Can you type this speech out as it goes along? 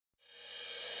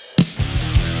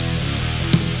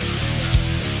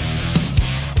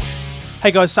Hey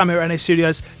guys, Sam here at NA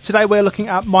Studios. Today we're looking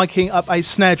at miking up a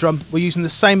snare drum. We're using the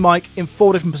same mic in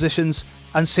 4 different positions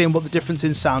and seeing what the difference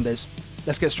in sound is.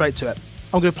 Let's get straight to it.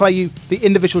 I'm going to play you the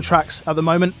individual tracks at the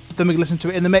moment, then we can listen to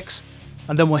it in the mix,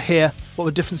 and then we'll hear what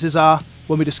the differences are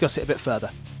when we discuss it a bit further.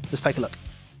 Let's take a look.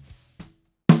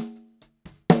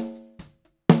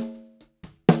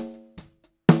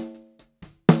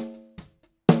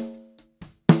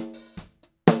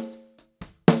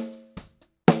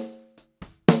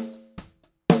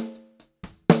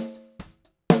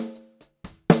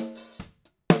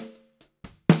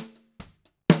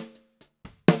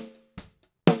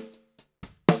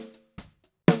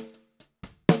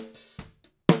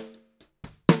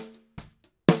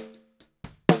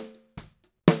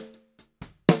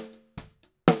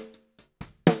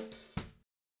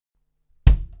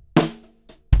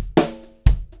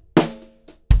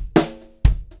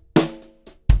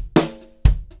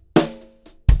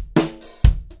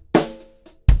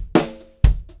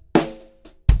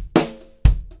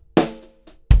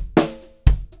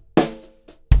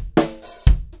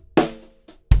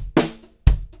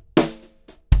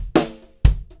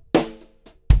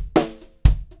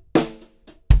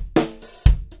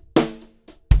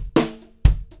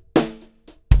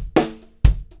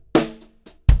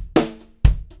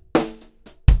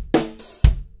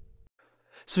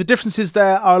 So the differences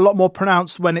there are a lot more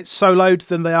pronounced when it's soloed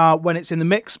than they are when it's in the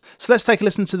mix. So let's take a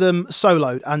listen to them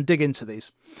soloed and dig into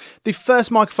these. The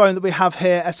first microphone that we have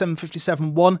here,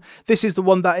 SM57-1, this is the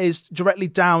one that is directly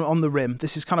down on the rim.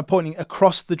 This is kind of pointing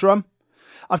across the drum.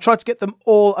 I've tried to get them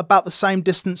all about the same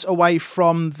distance away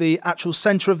from the actual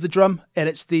centre of the drum, and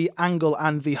it's the angle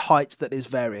and the height that is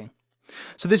varying.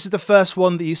 So this is the first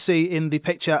one that you see in the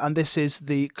picture, and this is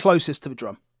the closest to the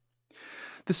drum.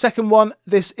 The second one,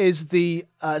 this is the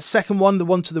second one, the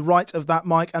one to the right of that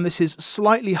mic, and this is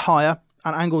slightly higher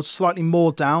and angled slightly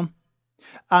more down.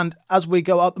 And as we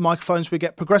go up the microphones, we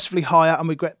get progressively higher and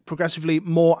we get progressively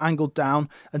more angled down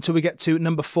until we get to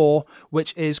number 4,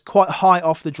 which is quite high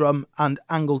off the drum and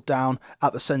angled down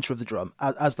at the centre of the drum,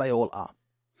 as they all are.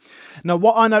 Now,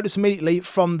 what I noticed immediately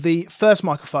from the first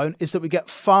microphone is that we get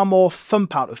far more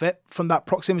thump out of it from that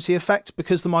proximity effect.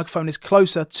 Because the microphone is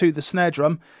closer to the snare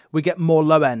drum, we get more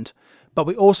low end, but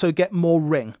we also get more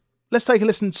ring. Let's take a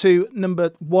listen to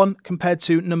number 1 compared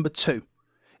to number 2.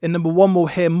 In number 1, we'll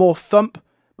hear more thump,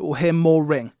 but we'll hear more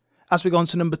ring. As we go on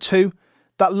to number 2,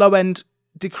 that low end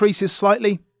decreases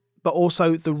slightly, but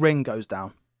also the ring goes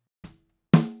down.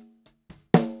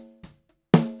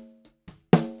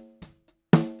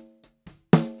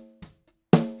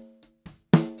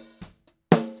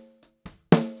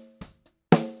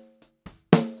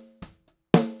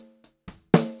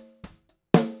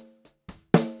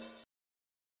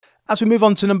 As we move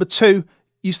on to number 2,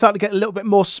 you start to get a little bit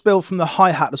more spill from the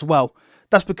hi-hat as well.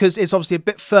 That's because it's obviously a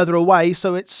bit further away,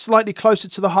 so it's slightly closer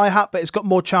to the hi-hat, but it's got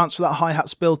more chance for that hi-hat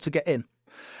spill to get in.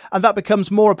 And that becomes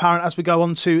more apparent as we go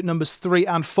on to numbers 3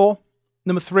 and 4.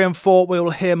 Number 3 and 4, we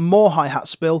will hear more hi-hat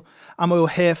spill, and we will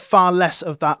hear far less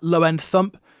of that low-end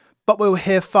thump, but we will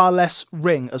hear far less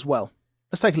ring as well.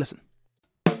 Let's take a listen.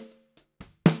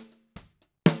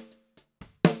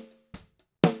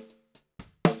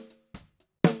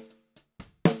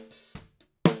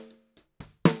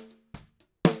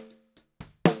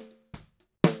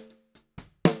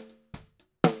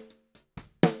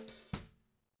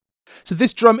 So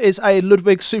this drum is a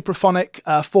Ludwig Supraphonic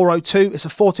 402. It's a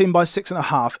 14 by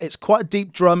 6.5. It's quite a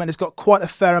deep drum and it's got quite a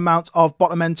fair amount of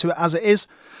bottom end to it as it is.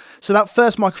 So that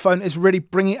first microphone is really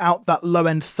bringing out that low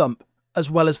end thump as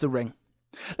well as the ring.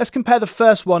 Let's compare the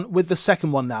first one with the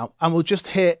second one now, and we'll just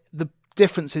hear the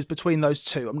differences between those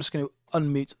two. I'm just going to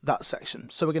unmute that section.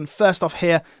 So we're going to first off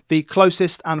hear the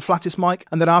closest and flattest mic,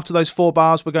 and then after those 4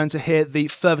 bars, we're going to hear the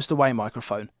furthest away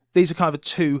microphone. These are kind of the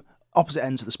 2 opposite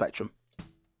ends of the spectrum.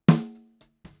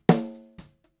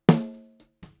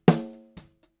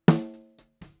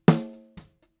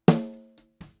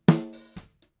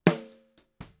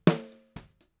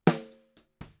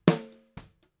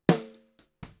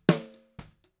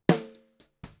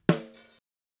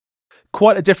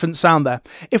 Quite a different sound there.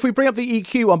 If we bring up the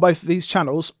EQ on both of these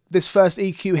channels, this first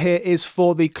EQ here is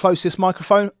for the closest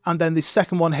microphone, and then the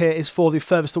second one here is for the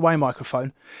furthest away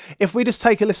microphone. If we just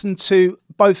take a listen to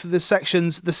both of the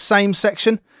sections, the same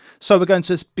section, so we're going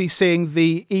to be seeing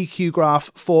the EQ graph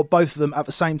for both of them at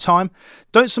the same time.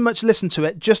 Don't so much listen to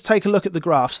it, just take a look at the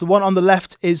graphs. The one on the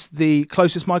left is the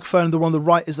closest microphone, and the one on the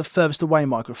right is the furthest away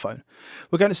microphone.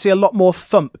 We're going to see a lot more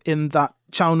thump in that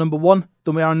channel number 1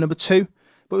 than we are in number 2.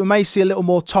 But we may see a little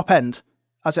more top end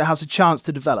as it has a chance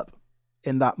to develop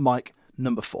in that mic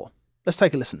number 4. Let's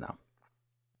take a listen now.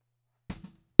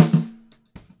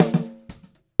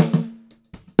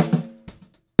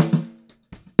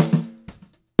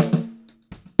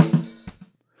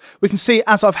 We can see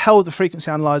as I've held the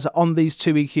frequency analyzer on these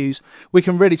two EQs, we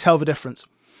can really tell the difference.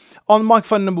 On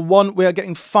microphone number 1, we are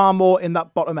getting far more in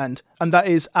that bottom end, and that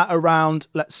is at around,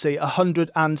 let's see,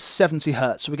 170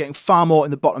 Hertz. So we're getting far more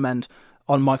in the bottom end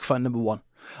on microphone number 1.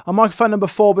 On microphone number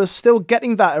 4, we're still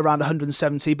getting that around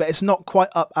 170, but it's not quite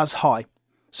up as high.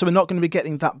 So we're not going to be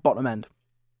getting that bottom end.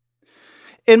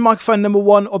 In microphone number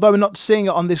 1, although we're not seeing it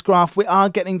on this graph, we are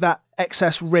getting that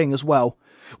excess ring as well,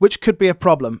 which could be a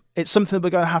problem. It's something that we're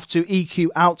going to have to EQ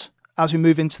out as we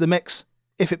move into the mix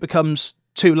if it becomes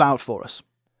too loud for us.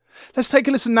 Let's take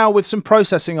a listen now with some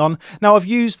processing on. Now I've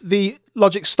used the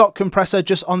Logic stock compressor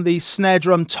just on the snare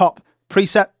drum top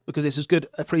preset because it's as good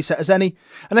a preset as any.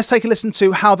 And let's take a listen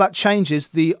to how that changes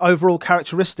the overall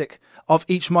characteristic of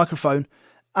each microphone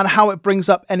and how it brings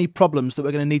up any problems that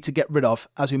we're going to need to get rid of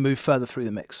as we move further through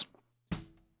the mix.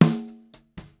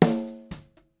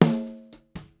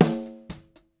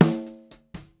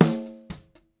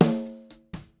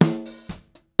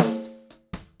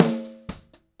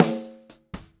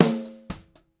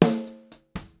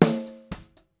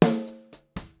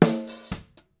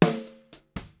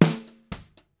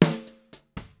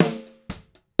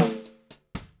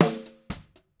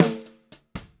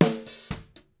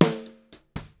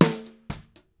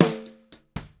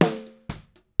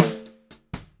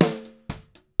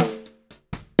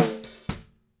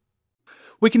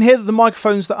 We can hear that the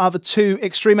microphones that are the two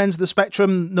extreme ends of the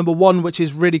spectrum, number 1, which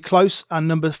is really close, and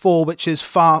number 4, which is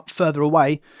far further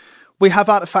away, we have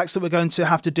artifacts that we're going to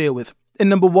have to deal with. In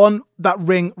number 1, that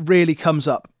ring really comes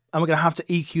up, and we're going to have to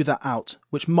EQ that out,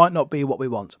 which might not be what we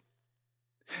want.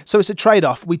 So it's a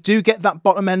trade-off. We do get that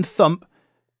bottom end thump,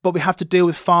 but we have to deal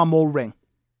with far more ring.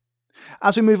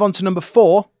 As we move on to number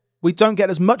 4, we don't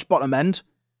get as much bottom end,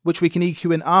 which we can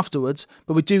EQ in afterwards,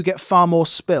 but we do get far more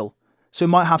spill. So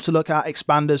we might have to look at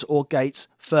expanders or gates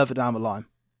further down the line.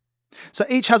 So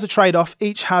each has a trade-off,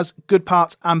 each has good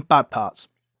parts and bad parts.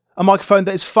 A microphone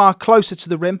that is far closer to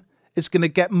the rim is going to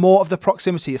get more of the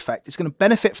proximity effect. It's going to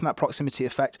benefit from that proximity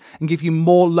effect and give you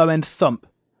more low-end thump.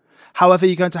 However,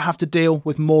 you're going to have to deal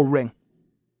with more ring.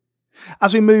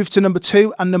 As we move to number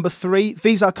 2 and number 3,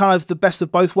 these are kind of the best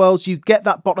of both worlds. You get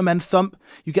that bottom-end thump,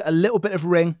 you get a little bit of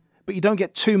ring, but you don't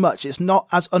get too much. It's not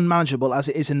as unmanageable as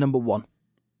it is in number 1.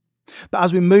 But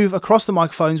as we move across the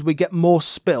microphones, we get more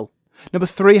spill. Number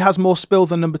 3 has more spill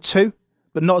than number 2,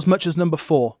 but not as much as number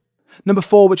 4. Number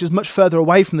 4, which is much further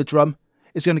away from the drum,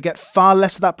 is going to get far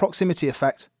less of that proximity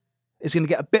effect. It's going to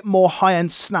get a bit more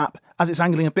high-end snap as it's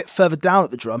angling a bit further down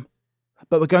at the drum,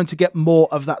 but we're going to get more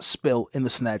of that spill in the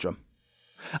snare drum.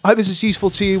 I hope this is useful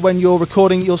to you when you're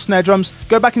recording your snare drums.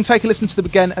 Go back and take a listen to them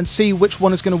again and see which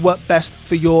one is going to work best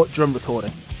for your drum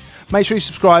recording. Make sure you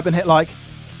subscribe and hit like.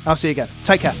 I'll see you again.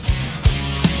 Take care.